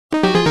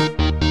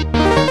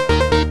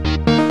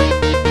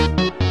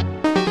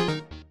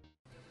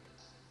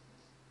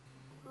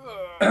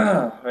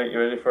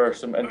for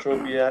some intro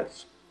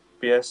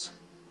BS.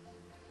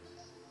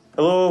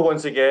 Hello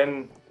once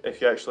again,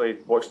 if you actually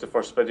watched the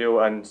first video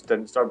and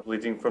didn't start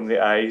bleeding from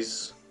the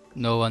eyes.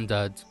 No one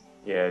did.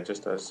 Yeah,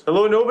 just us.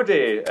 Hello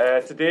nobody!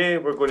 Today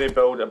we're going to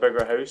build a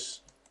bigger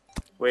house.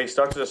 We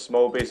started a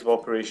small base of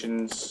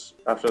operations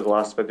after the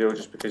last video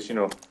just because, you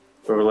know,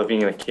 we were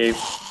living in a cave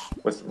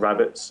with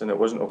rabbits and it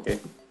wasn't okay.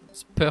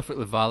 It's a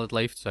perfectly valid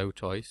lifestyle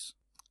choice.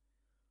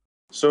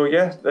 So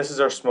yeah, this is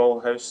our small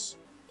house.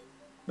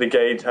 The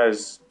guide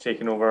has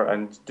taken over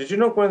and... Did you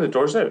knock one of the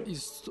doors out?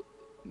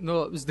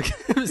 No, it was the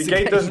it was The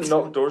guide doesn't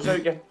knock doors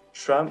out, you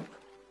tramp.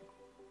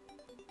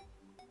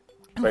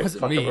 Right, was it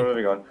fuck me? it, we're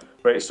moving on.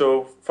 Right,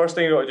 so first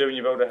thing you got to do when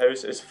you build a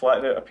house is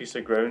flatten out a piece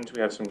of ground.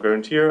 We have some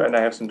ground here and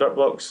I have some dirt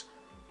blocks.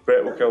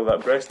 Brett will kill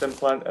that breast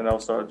implant and I'll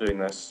start doing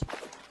this.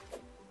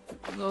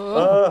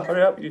 No.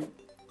 Hurry up, you...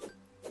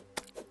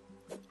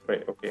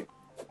 Right, okay.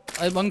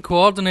 I'm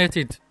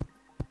uncoordinated.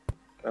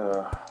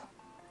 Uh,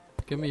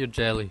 Give me your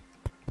jelly.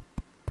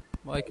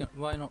 Why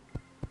not?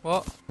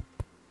 What?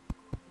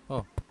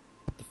 Oh.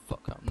 What the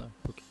fuck happened there?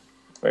 Okay.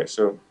 right,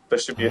 so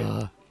this should be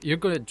it. You're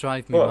gonna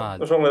drive me What? mad.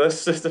 What's wrong with this?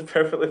 It's just a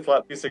perfectly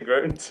flat piece of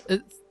ground.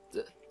 It's...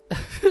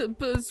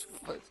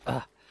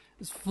 but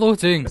it's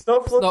floating. It's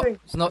not floating.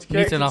 It's not neat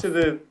connected enough. to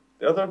the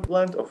other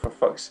land? Oh, for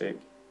fuck's sake.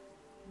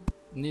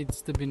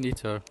 Needs to be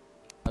neater.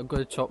 I've got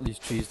to chop these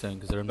trees down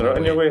because they're in They're my not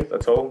in your way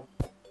at all.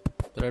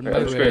 They're in Right, my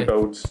I'm just going way. to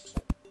build...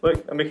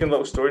 Look, I'm making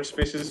little storage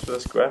spaces for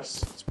this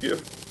grass. It's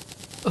beautiful.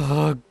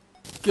 Oh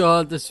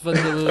god, this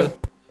Vindaloo.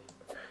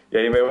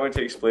 Yeah, you might want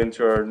to explain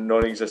to our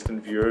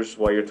non-existent viewers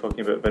why you're talking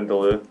about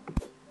Vindaloo.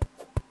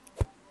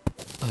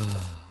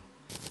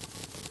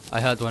 I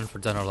had one for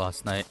dinner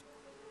last night.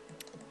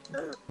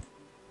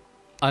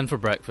 And for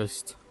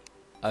breakfast.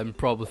 And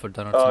probably for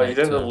dinner tonight. Oh, you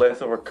didn't too. have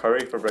leftover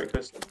curry for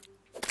breakfast?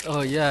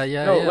 Oh yeah,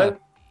 No, yeah.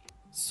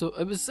 So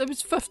it was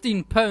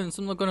 £15.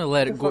 I'm not gonna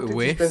let it go to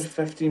waste. You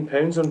spend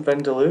 £15 on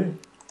Vindaloo?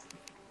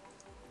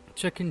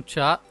 Chicken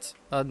chat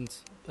and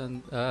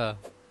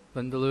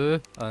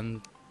Vindaloo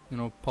and you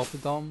know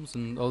poppadoms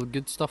and all the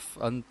good stuff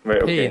and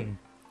Right, okay. pain.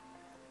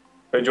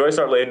 Right, do you want to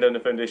start laying down the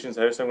foundations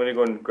of the house? I'm going to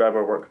go and grab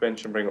our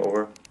workbench and bring it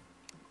over.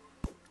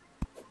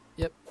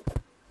 Yep.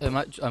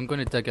 I'm going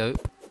to dig out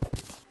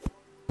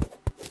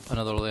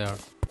another layer,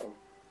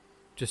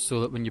 just so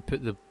that when you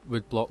put the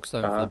wood blocks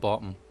down for the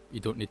bottom, you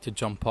don't need to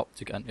jump up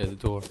to get into the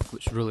door,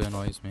 which really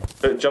annoys me.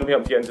 But jumping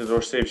up to get into the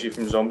door saves you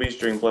from zombies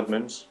during blood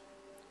moons.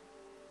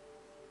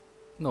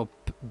 No,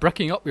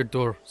 bricking up your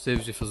door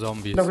saves you for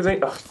zombies. No, but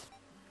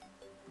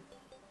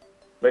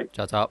right.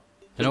 Shut up.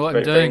 You know what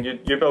Right, I'm doing? fine,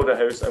 you build a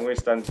house, I'm going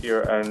to stand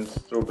here and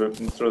throw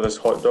this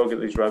hot dog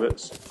at these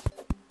rabbits.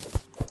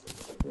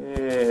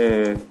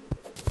 Yeah.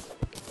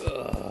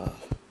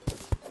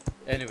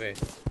 Anyway,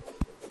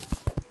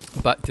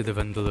 back to the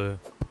Vindaloo.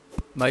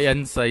 My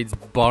insides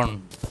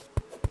burn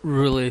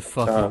really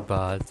fucking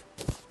bad.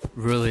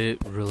 Really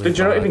bad. Did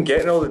you not even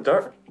get in all the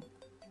dirt?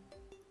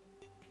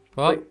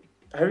 What?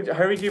 Like,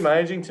 how are you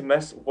managing to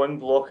miss one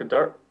block of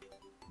dirt?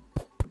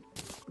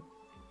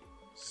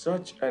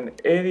 Such an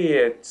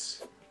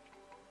idiot.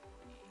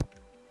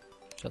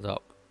 Shut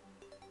up.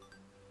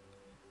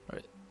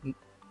 Right.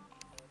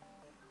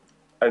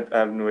 I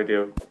have no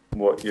idea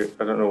what you're...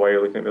 I don't know why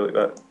you're looking at me like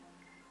that.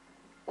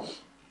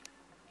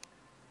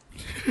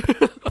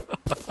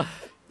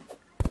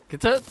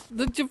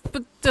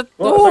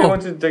 Well, if I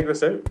wanted to dig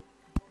this out.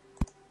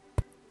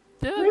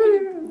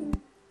 Yeah.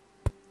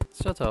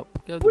 Shut up.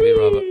 Get out of the way,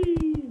 rabbit.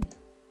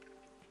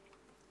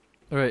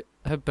 Alright,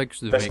 how big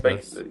should we make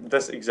this?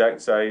 This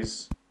exact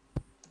size.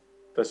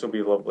 This will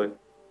be lovely.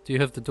 Do you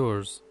have the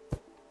doors?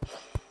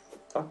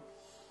 Huh?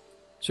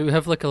 Should we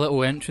have like a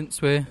little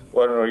entranceway?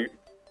 Well, I don't know.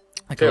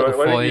 Like a little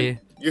why don't foyer?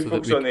 you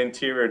focus on the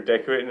interior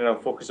decorating and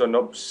I'll focus on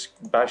not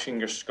bashing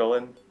your skull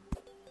in.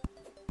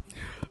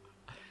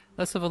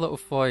 Let's have a little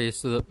foyer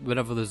so that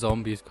whenever the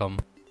zombies come,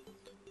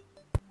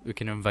 we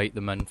can invite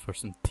them in for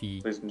some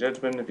tea. Ladies and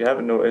gentlemen, if you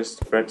haven't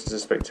noticed, Brett is a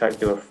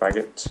spectacular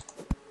faggot.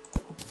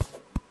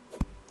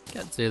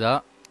 Can't say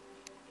that.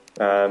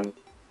 Can't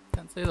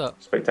say that.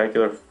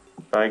 Spectacular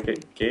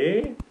faggot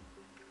gay?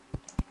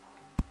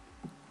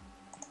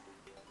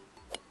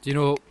 Do you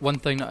know one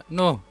thing that...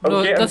 No,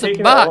 Okay, it I'm doesn't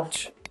taking it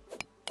match!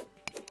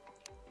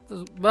 It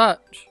doesn't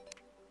match!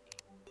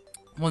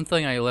 One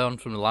thing I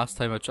learned from the last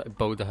time I tried to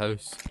build a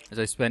house is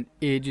I spent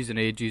ages and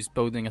ages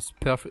building a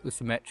perfectly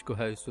symmetrical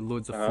house with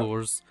loads of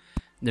floors,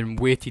 and then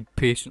waited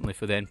patiently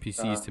for the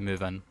NPCs to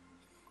move in.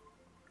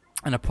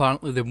 And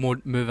apparently they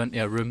won't move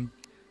into a room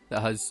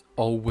that has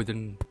all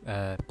wooden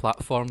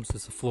platforms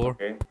as a floor,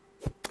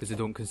 because they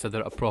don't consider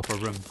it a proper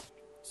room.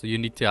 So you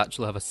need to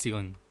actually have a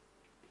ceiling,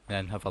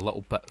 and have a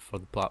little bit for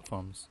the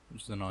platforms,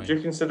 which is annoying. Would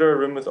you consider a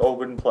room with all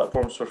wooden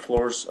platforms for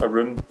floors a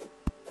room?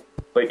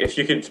 Like, if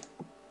you could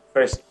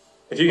press...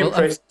 If you can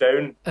press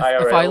down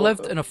IRL... If I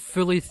lived in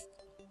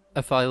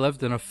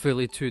a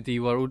fully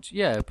 2D world,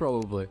 yeah,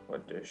 probably.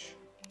 What dish?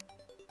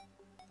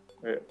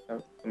 Wait,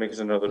 I'll make us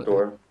another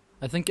door.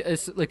 I think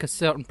it's like a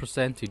certain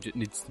percentage it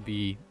needs to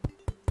be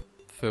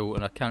full,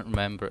 and I can't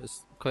remember.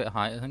 It's quite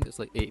high. I think it's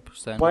like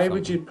 8%. Why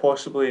would you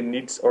possibly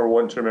need or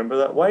want to remember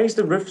that? Why is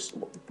the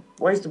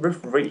roof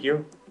right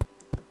here?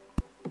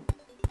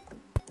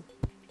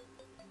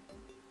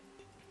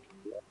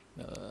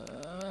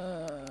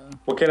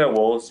 What kind of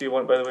walls do you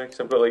want, by the way? Because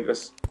I've got like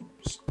this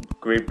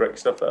grey brick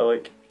stuff that I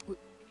like.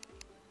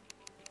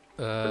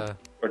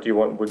 Or do you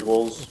want wood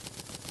walls?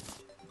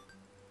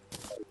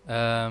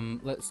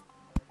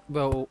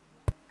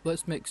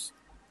 Let's make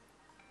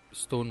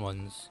stone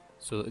ones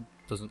so that it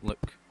doesn't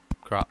look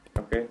crap.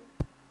 Okay.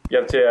 You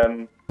have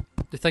to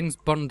The things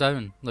burn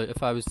down. Like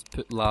if I was to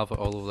put lava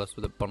all over this,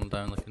 would it burn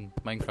down like in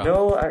Minecraft?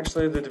 No,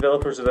 actually, the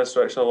developers of this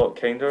are actually a lot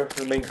kinder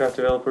than Minecraft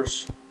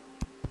developers.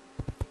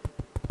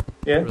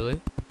 Yeah.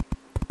 Really?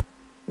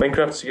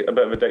 Minecraft's a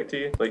bit of a dick to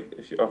you. Like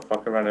if you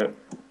fuck, I ran out.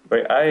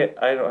 Right,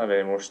 I don't have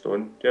any more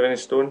stone. Do you have any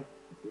stone?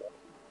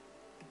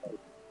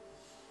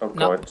 Oh No.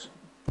 god.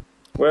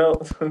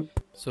 Well.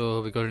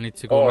 So we're gonna need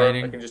to go or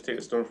mining. I can just take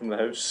the stone from the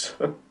house.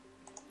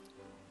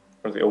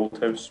 Or the old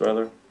house,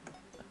 rather.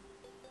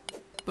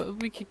 But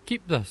we could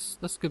keep this.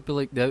 This could be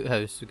like the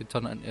outhouse. We could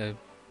turn it into,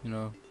 you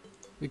know,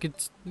 we could.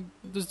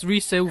 There's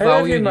resale How have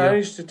value you here.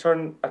 managed to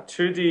turn a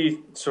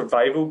 2D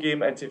survival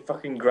game into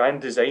fucking grand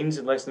designs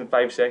in less than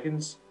 5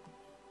 seconds?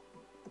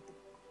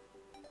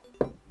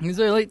 Because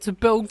I like to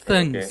build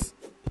things.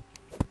 Okay.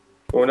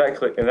 Well,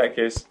 in that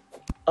case,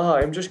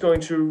 I'm just going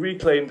to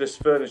reclaim this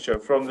furniture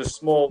from the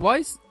small... Why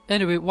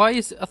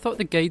is I thought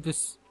the guide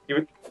was...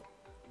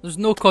 There's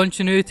no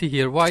continuity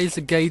here. Why is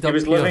the guide up here? He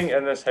was living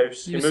in this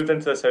house. He moved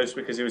into this house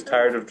because he was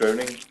tired of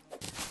drowning.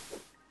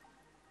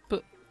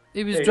 But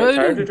he was He got drowning.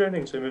 tired of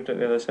drowning, so he moved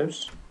into this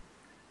house.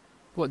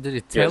 What, did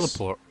he Yes.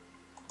 teleport?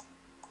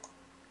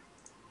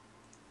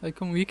 How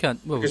come we can't?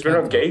 Well, Because we we're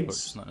can't not teleport,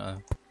 guides. it's not now.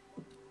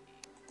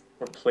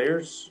 We're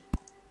players.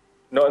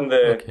 Not in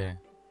the, Okay.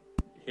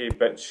 hey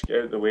bitch, get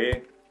out of the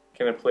way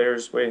kind of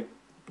players way.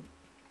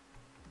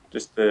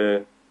 Just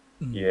the,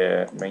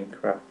 yeah,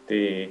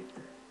 Minecrafty,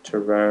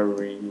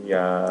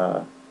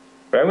 Terraria.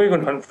 But I'm going to go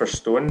and hunt for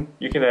stone.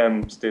 You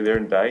can stay there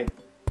and die.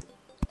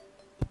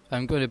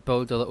 I'm going to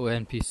build a little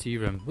NPC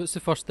room. What's the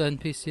first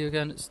NPC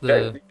again? It's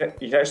the...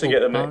 You can actually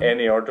get them in man.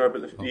 any order,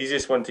 but the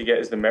easiest one to get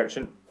is the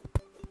merchant.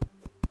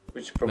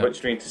 Which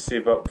we need to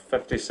save up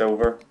 50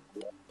 silver.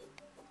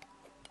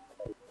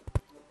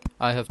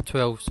 I have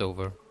 12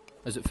 silver.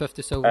 Is it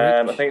 50 silver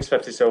I each? think it's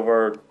 50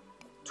 silver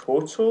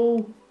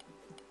total?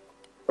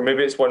 Or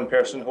maybe it's one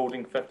person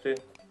holding 50.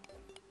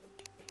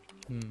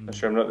 I'm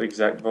sure I'm not the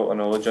exact vault of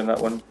knowledge on that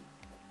one.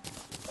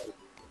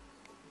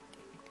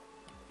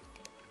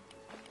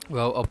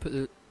 Well, I'll put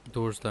the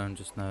doors down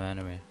just now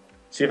anyway.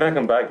 See if I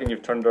come back and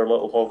you've turned our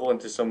little hovel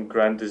into some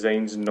grand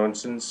designs and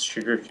nonsense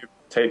sugar cube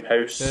type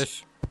house.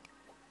 Fish.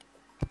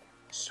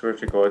 Swear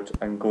to God,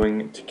 I'm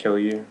going to kill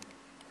you.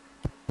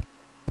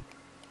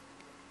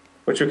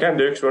 Which we can't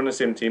do because we're on the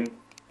same team.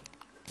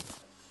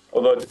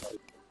 Although,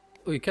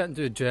 Oh, you can't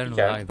do it generally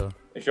can. either.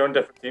 if you're on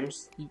different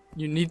teams,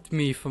 You need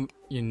me for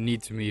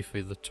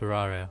the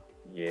Terraria.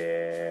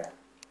 yeah.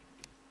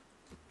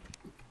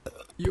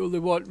 You only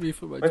want me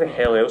for my Why the Terraria.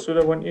 hell else would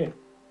I want you?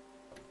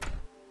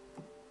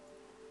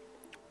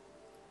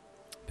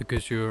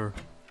 Because you're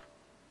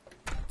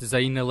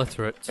design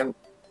illiterate, Um,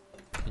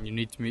 and you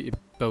need me to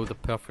build a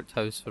perfect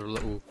house for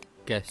little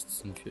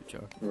guests in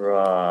future.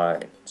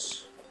 Right.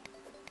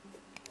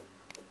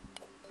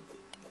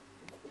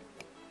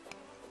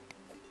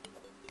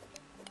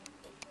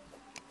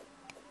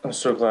 I'm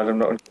so glad I'm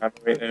not on camera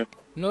right now.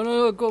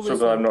 No, go with So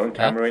glad I'm not on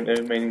camera right now.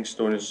 Mining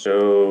stone is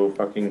so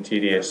fucking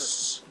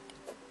tedious.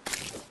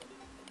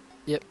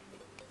 Yep.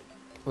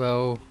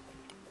 Well,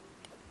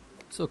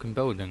 so can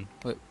building.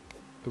 Like,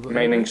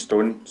 Mining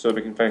stone so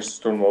we can finish the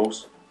stone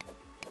walls.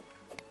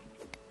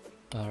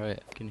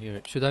 Alright, I can hear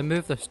it. Should I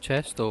move this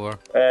chest over?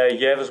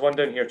 Yeah, there's one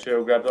down here too.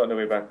 I'll grab that on the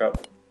way back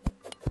up.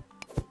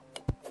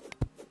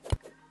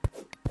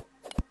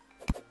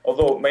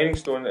 Although mining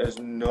stone is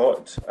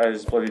not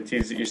as bloody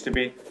tedious as it used to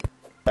be.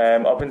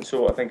 Up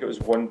until I think it was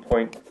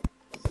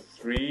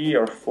 1.3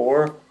 or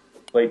 4,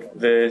 like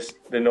the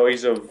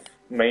noise of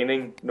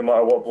mining, no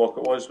matter what block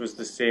it was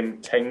the same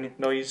ting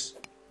noise.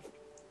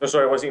 No,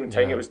 sorry, it wasn't even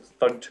ting, Yeah. it was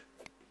thud.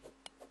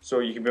 So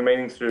you could be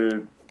mining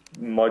through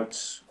mud,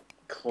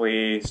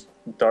 clay,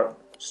 dirt,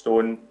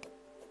 stone,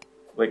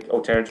 like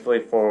alternatively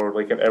for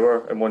like an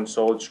hour in one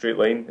solid straight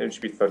line. It would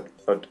just be thud,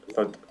 thud,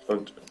 thud,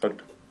 thud,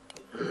 thud.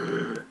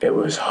 It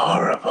was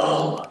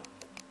horrible.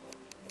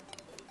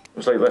 It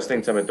was like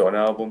listening to a Madonna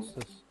album. What's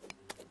this?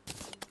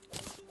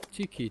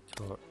 Tiki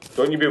torch.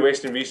 Don't you be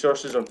wasting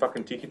resources on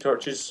fucking tiki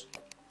torches?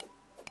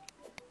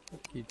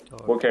 Tiki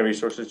torch. What kind of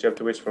resources do you have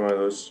to waste for one of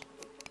those?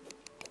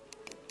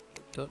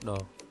 Don't know.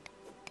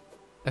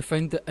 I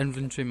find the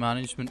inventory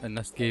management in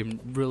this game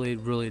really,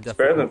 really It's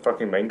difficult. better than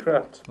fucking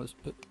Minecraft. Let's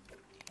put...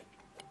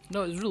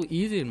 No, it's really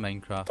easy in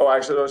Minecraft. Oh,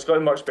 actually, no, it's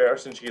gotten much better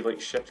since you could like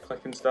shift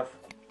click and stuff.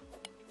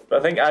 But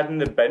I think adding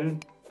the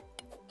bin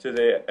to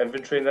the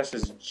inventory in this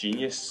is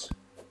genius.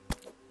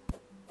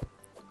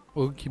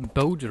 Well, you can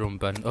build your own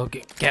bin. Oh,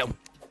 get him.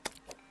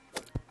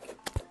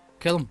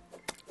 Kill him.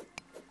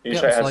 You Yeah,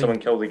 try to it's have like- someone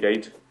kill the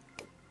guide.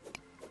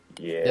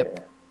 Yeah.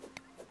 Yep.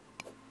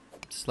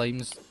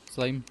 Slime.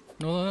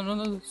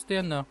 No, stay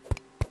in there.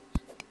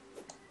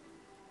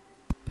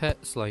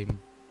 Pet slime.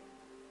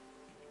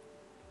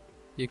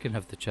 You can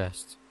have the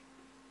chest.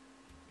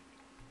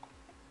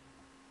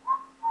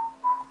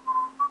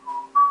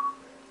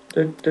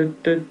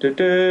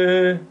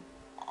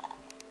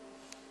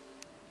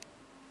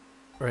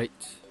 Right.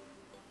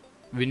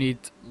 We need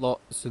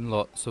lots and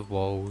lots of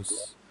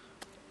walls.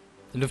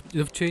 And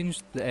they've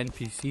changed the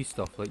NPC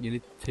stuff, like you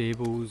need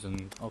tables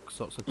and all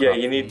sorts of Yeah, crap.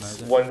 you need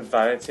one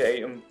vanity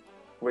item,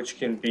 which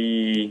can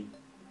be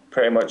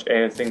pretty much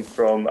anything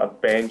from a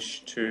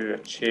bench to a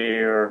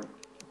chair.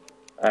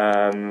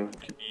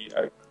 Could be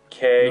a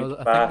keg, No, I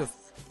think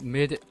bath. they've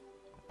made it.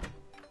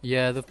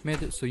 Yeah, they've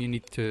made it so you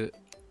need to.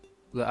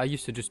 Like, I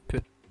used to just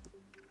put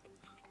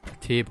a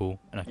table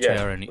and a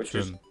chair in each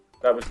room,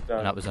 that was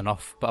and that was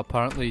enough. But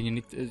apparently, you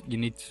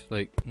need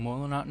like more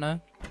than that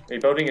now. Are you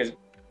building a?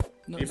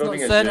 No, are you it's not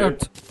building a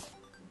centered. zoo?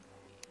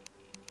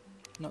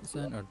 Not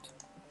centered.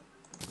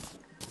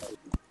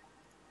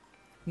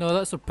 No,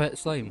 that's a pet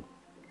slime.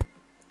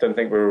 Don't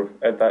think we're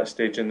at that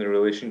stage in the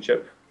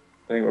relationship.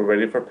 I think we're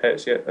ready for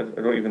pets yet. I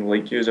don't even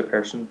like you as a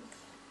person.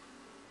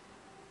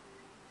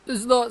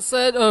 It's not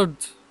centered.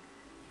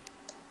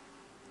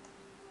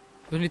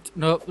 We need to,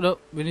 no.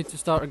 We need to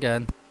start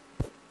again.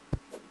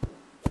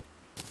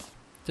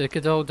 Take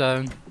it all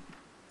down.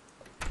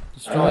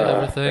 Destroy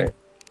everything. Right.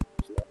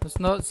 It's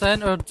not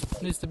centered.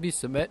 It needs to be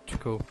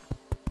symmetrical.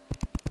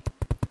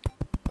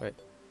 Right.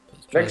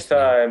 Let's try Next this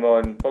again. time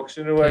on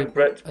Boxing and When Okay,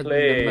 Brett in the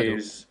middle.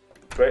 plays,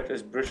 Brett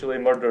is brutally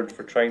murdered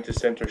for trying to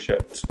center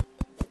shit.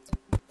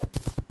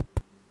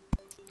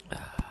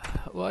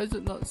 Why is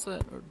it not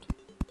centered?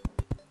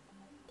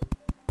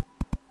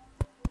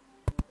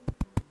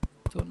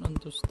 Don't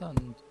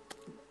understand.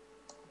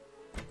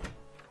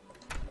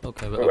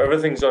 Okay, Well,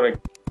 everything's on a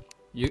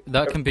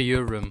that can be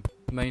your room.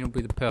 Mine will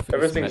be the perfect.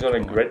 everything's on a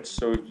grid,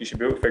 so you should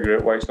be able to figure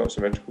out why it's not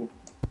symmetrical.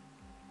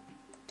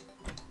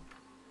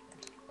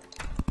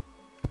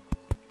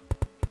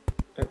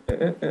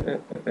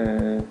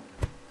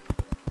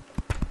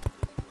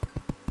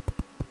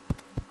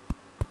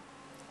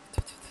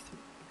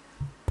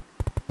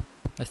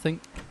 I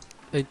think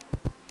I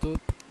don't.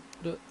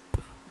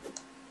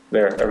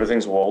 There,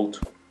 everything's walled.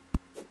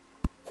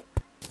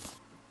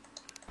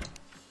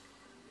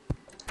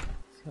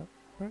 Is that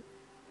right?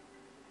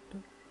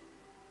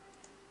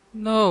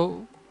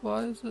 No,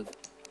 why is it?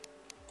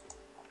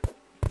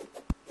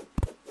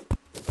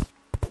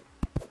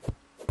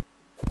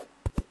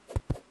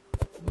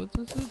 What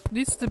is it?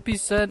 Needs to be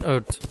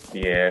centered.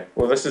 Yeah.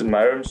 Well, this is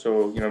my room,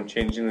 so I'm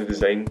changing the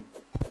design.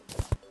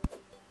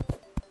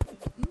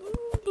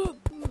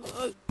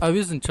 I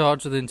was in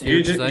charge of the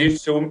interior design.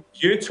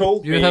 You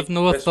told me You have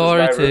no this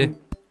was authority.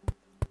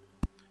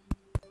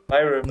 my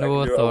room.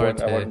 No I can do what I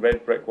want. I authority. want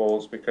red brick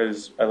walls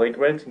because I like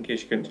red. In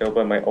case you couldn't tell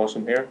by my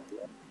awesome hair.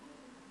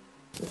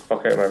 Get the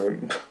fuck out of my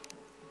room.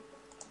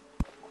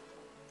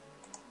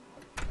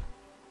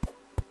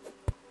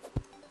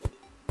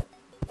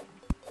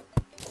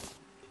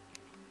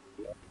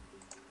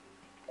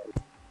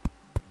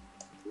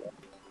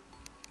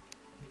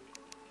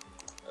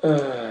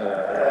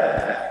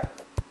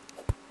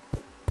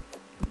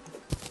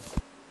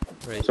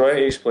 Right. So I need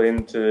to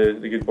explain to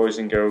the good boys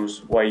and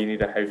girls why you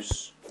need a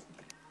house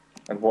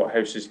and what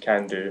houses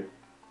can do.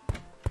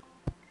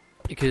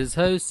 Because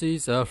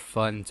houses are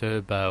fun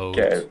to build.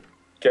 Get out.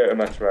 Get out of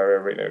my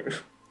Terraria right now.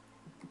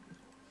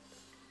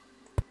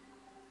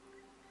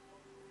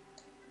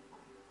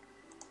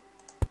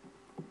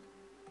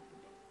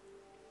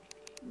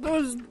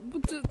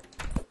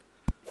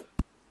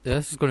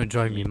 This is going to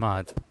drive me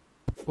mad.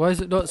 Why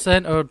is it not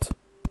centered?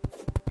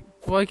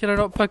 Why can I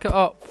not pick it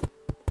up?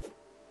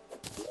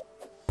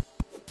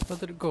 Where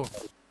did it go?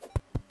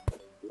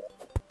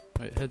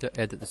 Right, how do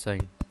I edit the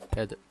sign?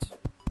 Edit.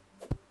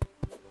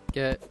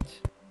 Get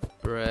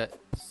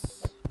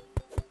Brett's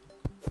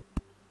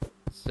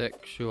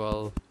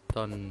sexual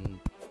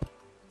dungeon.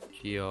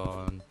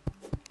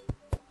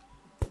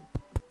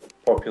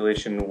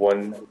 Population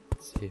 1.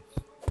 Save.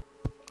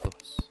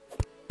 Close.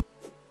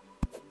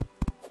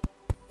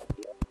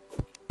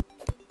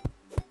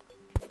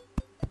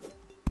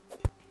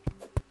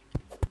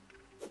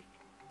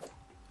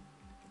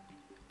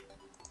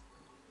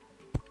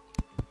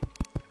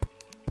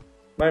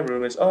 My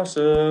room is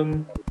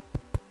awesome.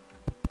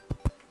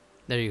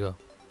 There you go.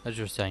 That's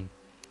your sign.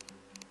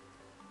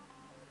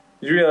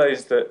 You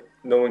realise that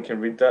no one can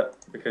read that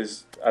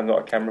because I'm not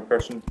a camera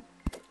person.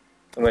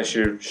 Unless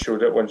you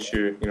showed it once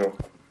you know.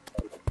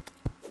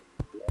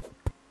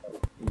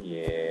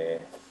 Yeah.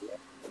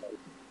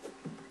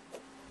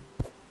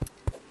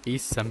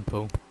 He's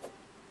simple.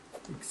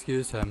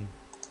 Excuse him.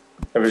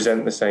 I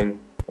resent the sign,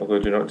 although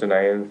do not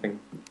deny anything.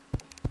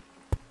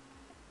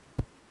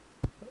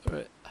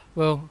 Right.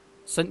 Well,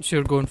 since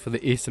you're going for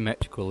the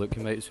asymmetrical look,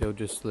 you might as well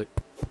just like,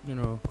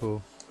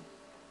 go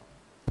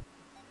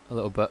a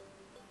little bit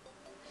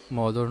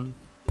modern.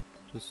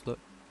 Just look.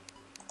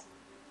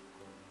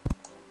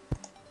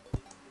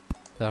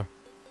 There.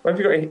 Why have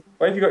you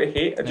got to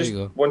hate? I There just you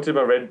go. wanted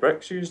my red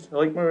bricks used. I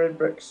like my red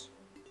bricks.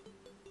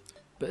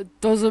 But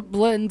it doesn't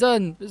blend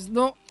in. It's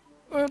not.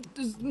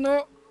 It's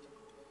not.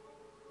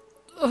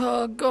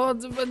 Oh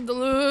God, the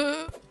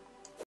Vindaloo.